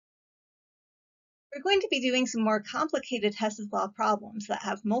We're going to be doing some more complicated Hess's law problems that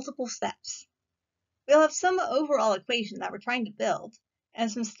have multiple steps. We'll have some overall equation that we're trying to build, and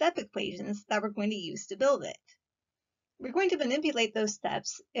some step equations that we're going to use to build it. We're going to manipulate those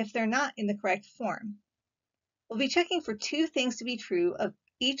steps if they're not in the correct form. We'll be checking for two things to be true of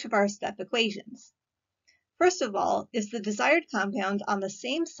each of our step equations. First of all, is the desired compound on the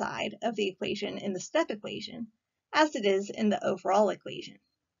same side of the equation in the step equation as it is in the overall equation?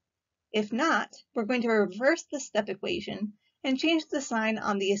 If not, we're going to reverse the step equation and change the sign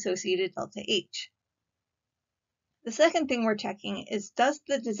on the associated delta H. The second thing we're checking is, does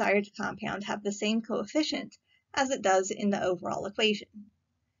the desired compound have the same coefficient as it does in the overall equation?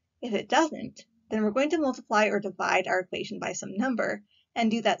 If it doesn't, then we're going to multiply or divide our equation by some number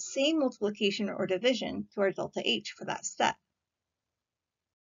and do that same multiplication or division to our delta H for that step.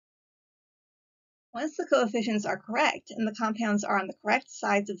 Once the coefficients are correct and the compounds are on the correct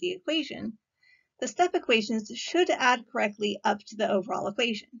sides of the equation, the step equations should add correctly up to the overall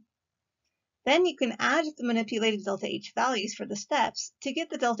equation. Then you can add the manipulated delta H values for the steps to get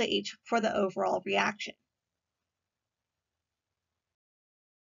the delta H for the overall reaction.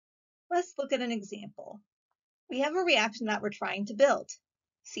 Let's look at an example. We have a reaction that we're trying to build.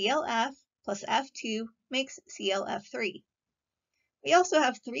 ClF plus F2 makes ClF3. We also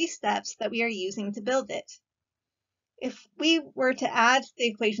have three steps that we are using to build it. If we were to add the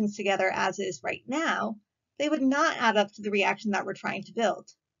equations together as is right now, they would not add up to the reaction that we're trying to build.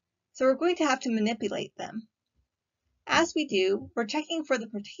 So we're going to have to manipulate them. As we do, we're checking for the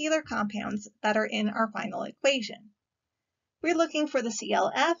particular compounds that are in our final equation. We're looking for the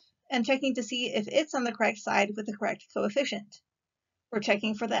ClF and checking to see if it's on the correct side with the correct coefficient. We're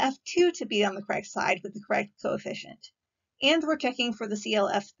checking for the F2 to be on the correct side with the correct coefficient. And we're checking for the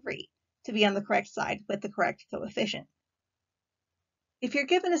ClF3 to be on the correct side with the correct coefficient. If you're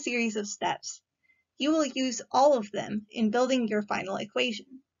given a series of steps, you will use all of them in building your final equation.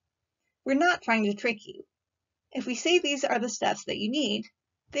 We're not trying to trick you. If we say these are the steps that you need,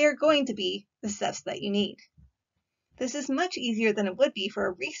 they are going to be the steps that you need. This is much easier than it would be for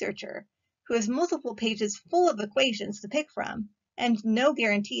a researcher who has multiple pages full of equations to pick from and no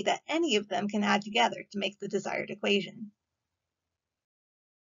guarantee that any of them can add together to make the desired equation.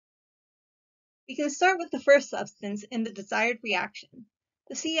 We can start with the first substance in the desired reaction,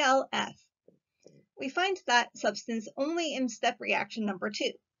 the ClF. We find that substance only in step reaction number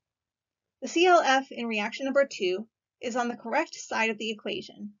 2. The ClF in reaction number 2 is on the correct side of the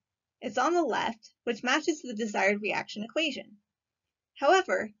equation. It's on the left, which matches the desired reaction equation.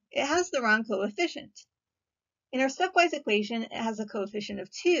 However, it has the wrong coefficient. In our stepwise equation, it has a coefficient of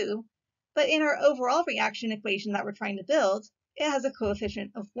 2, but in our overall reaction equation that we're trying to build, it has a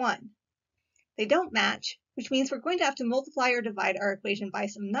coefficient of 1. They don't match, which means we're going to have to multiply or divide our equation by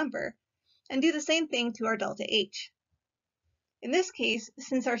some number, and do the same thing to our delta H. In this case,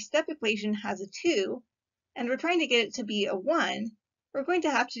 since our step equation has a 2, and we're trying to get it to be a 1, we're going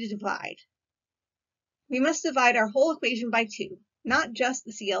to have to divide. We must divide our whole equation by 2, not just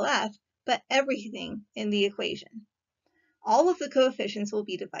the ClF, but everything in the equation. All of the coefficients will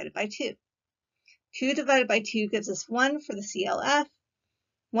be divided by 2. 2 divided by 2 gives us 1 for the ClF.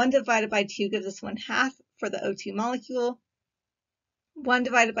 1 divided by 2 gives us 1/2 for the O2 molecule. 1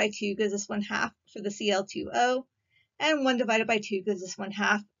 divided by 2 gives us 1/2 for the Cl2O. And 1 divided by 2 gives us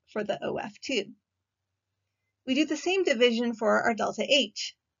 1/2 for the OF2. We do the same division for our delta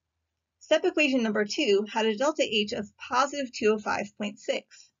H. Step equation number 2 had a delta H of positive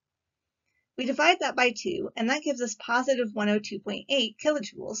 205.6. We divide that by 2, and that gives us positive 102.8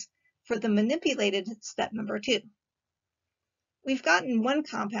 kilojoules for the manipulated step number 2. We've gotten one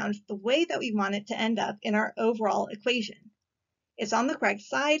compound the way that we want it to end up in our overall equation. It's on the correct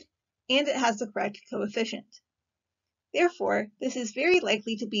side, and it has the correct coefficient. Therefore, this is very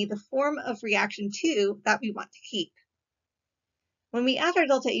likely to be the form of reaction 2 that we want to keep. When we add our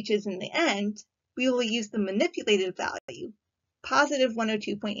delta H's in the end, we will use the manipulated value, positive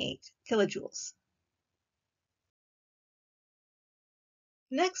 102.8 kilojoules.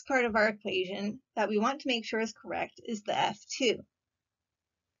 The next part of our equation that we want to make sure is correct is the F2.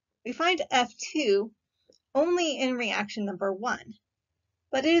 We find F2 only in reaction number 1,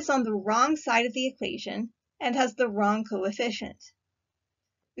 but it is on the wrong side of the equation and has the wrong coefficient.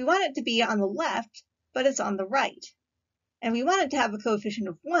 We want it to be on the left, but it's on the right. And we want it to have a coefficient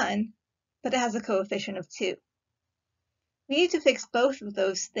of 1, but it has a coefficient of 2. We need to fix both of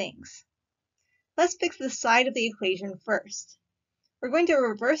those things. Let's fix the side of the equation first. We're going to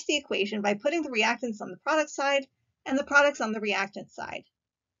reverse the equation by putting the reactants on the product side and the products on the reactant side.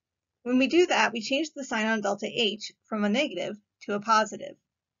 When we do that, we change the sign on delta H from a negative to a positive.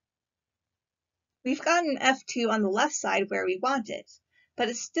 We've got an F2 on the left side where we want it, but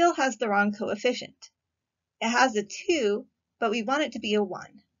it still has the wrong coefficient. It has a 2, but we want it to be a 1.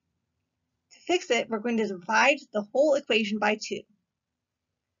 To fix it, we're going to divide the whole equation by 2.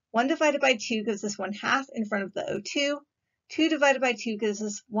 1 divided by 2 gives us 1/2 in front of the O2. 2 divided by 2 gives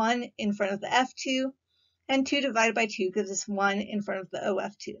us 1 in front of the F2. And 2 divided by 2 gives us 1 in front of the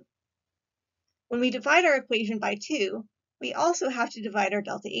OF2. When we divide our equation by 2, we also have to divide our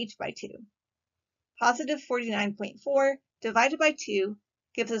delta H by 2. Positive 49.4 divided by 2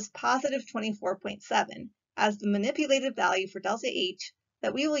 gives us positive 24.7 as the manipulated value for delta H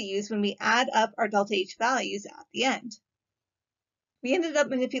that we will use when we add up our delta H values at the end. We ended up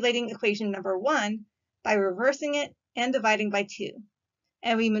manipulating equation number 1 by reversing it and dividing by 2.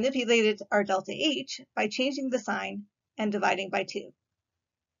 And we manipulated our delta H by changing the sign and dividing by 2.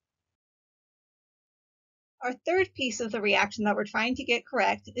 Our third piece of the reaction that we're trying to get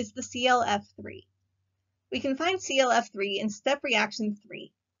correct is the ClF3. We can find ClF3 in step reaction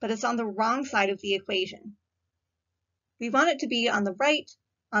 3, but it's on the wrong side of the equation. We want it to be on the right,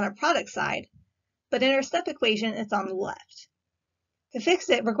 on our product side, but in our step equation, it's on the left. To fix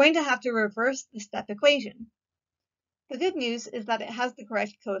it, we're going to have to reverse the step equation. The good news is that it has the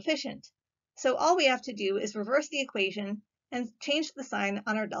correct coefficient, so all we have to do is reverse the equation and change the sign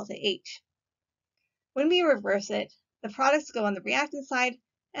on our delta H. When we reverse it, the products go on the reactant side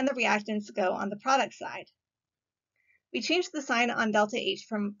and the reactants go on the product side. We change the sign on delta H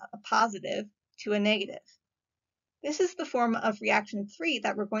from a positive to a negative. This is the form of reaction 3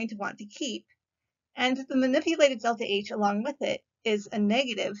 that we're going to want to keep, and the manipulated delta H along with it is a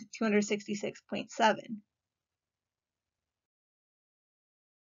negative 266.7.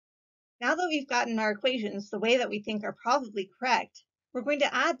 Now that we've gotten our equations the way that we think are probably correct, we're going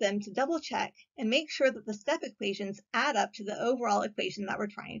to add them to double check and make sure that the step equations add up to the overall equation that we're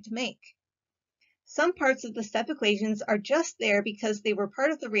trying to make. Some parts of the step equations are just there because they were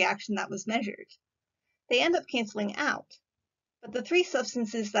part of the reaction that was measured. They end up canceling out, but the 3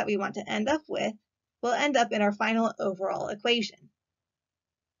 substances that we want to end up with will end up in our final overall equation.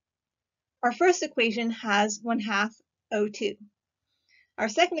 Our first equation has 1/2 O2. Our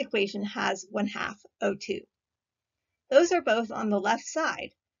second equation has 1/2 O2. Those are both on the left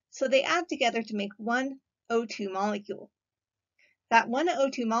side, so they add together to make one O2 molecule. That one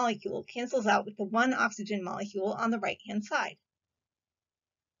O2 molecule cancels out with the one oxygen molecule on the right-hand side.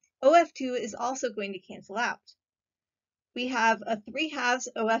 OF2 is also going to cancel out. We have a 3/2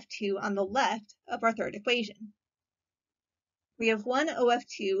 OF2 on the left of our third equation. We have one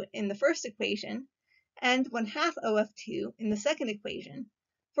OF2 in the first equation and 1/2 OF2 in the second equation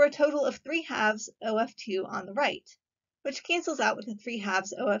for a total of 3/2 OF2 on the right, which cancels out with the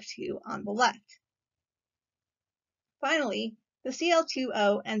 3/2 OF2 on the left. Finally, the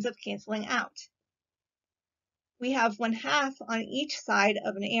Cl2O ends up canceling out. We have 1/2 on each side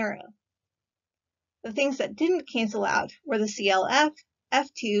of an arrow. The things that didn't cancel out were the ClF,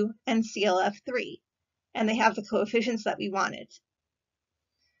 F2, and ClF3, and they have the coefficients that we wanted.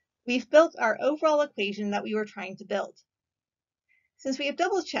 We've built our overall equation that we were trying to build. Since we have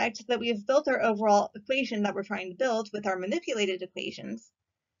double-checked that we have built our overall equation that we're trying to build with our manipulated equations,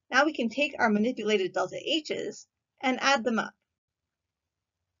 now we can take our manipulated delta H's and add them up.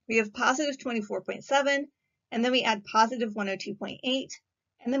 We have positive 24.7, and then we add positive 102.8,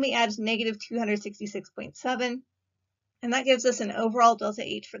 and then we add negative 266.7, and that gives us an overall delta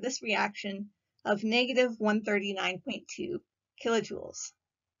H for this reaction of negative 139.2 kilojoules.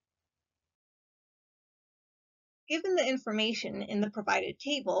 Given the information in the provided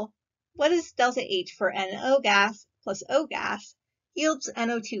table, what is delta H for NO gas plus O gas yields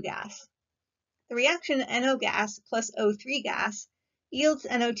NO2 gas. The reaction NO gas plus O3 gas yields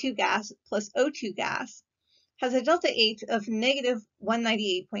NO2 gas plus O2 gas has a delta H of negative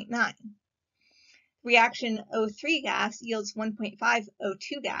 198.9. Reaction O3 gas yields 1.5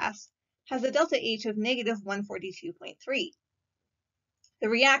 O2 gas has a delta H of negative 142.3. The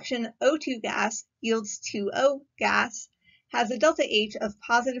reaction O2 gas yields 2O gas has a delta H of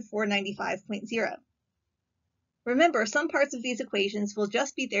positive 495.0. Remember, some parts of these equations will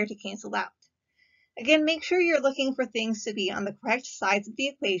just be there to cancel out. Again, make sure you're looking for things to be on the correct sides of the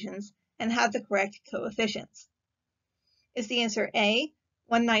equations and have the correct coefficients. Is the answer A,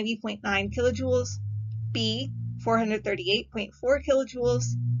 190.9 kilojoules, B, 438.4 kilojoules,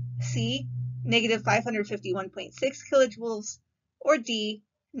 C, negative 551.6 kilojoules, or D,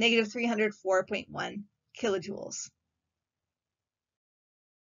 negative 304.1 kilojoules?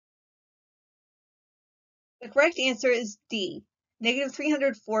 The correct answer is D, negative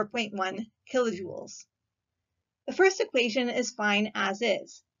 304.1 kilojoules. The first equation is fine as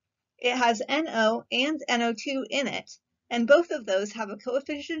is. It has NO and NO2 in it, and both of those have a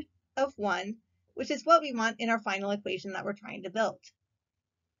coefficient of 1, which is what we want in our final equation that we're trying to build.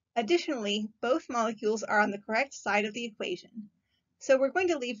 Additionally, both molecules are on the correct side of the equation, so we're going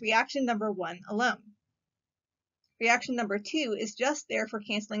to leave reaction number 1 alone. Reaction number 2 is just there for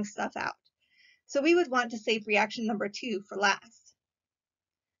canceling stuff out, so we would want to save reaction number 2 for last.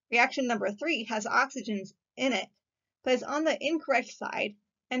 Reaction number 3 has oxygens in it, but is on the incorrect side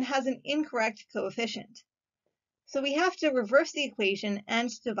and has an incorrect coefficient. So we have to reverse the equation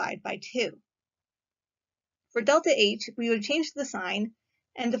and divide by 2. For delta H, we would change the sign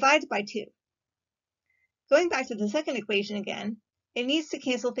and divide by 2. Going back to the second equation again, it needs to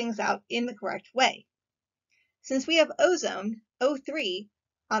cancel things out in the correct way. Since we have ozone, O3,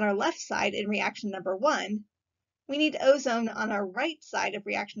 on our left side in reaction number 1, we need ozone on our right side of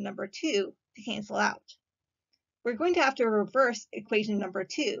reaction number 2 to cancel out. We're going to have to reverse equation number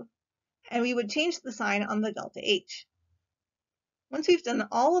 2, and we would change the sign on the delta H. Once we've done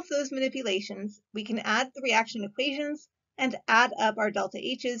all of those manipulations, we can add the reaction equations and add up our delta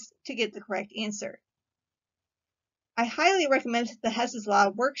H's to get the correct answer. I highly recommend the Hess's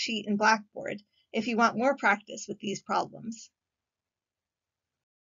Law worksheet in Blackboard if you want more practice with these problems.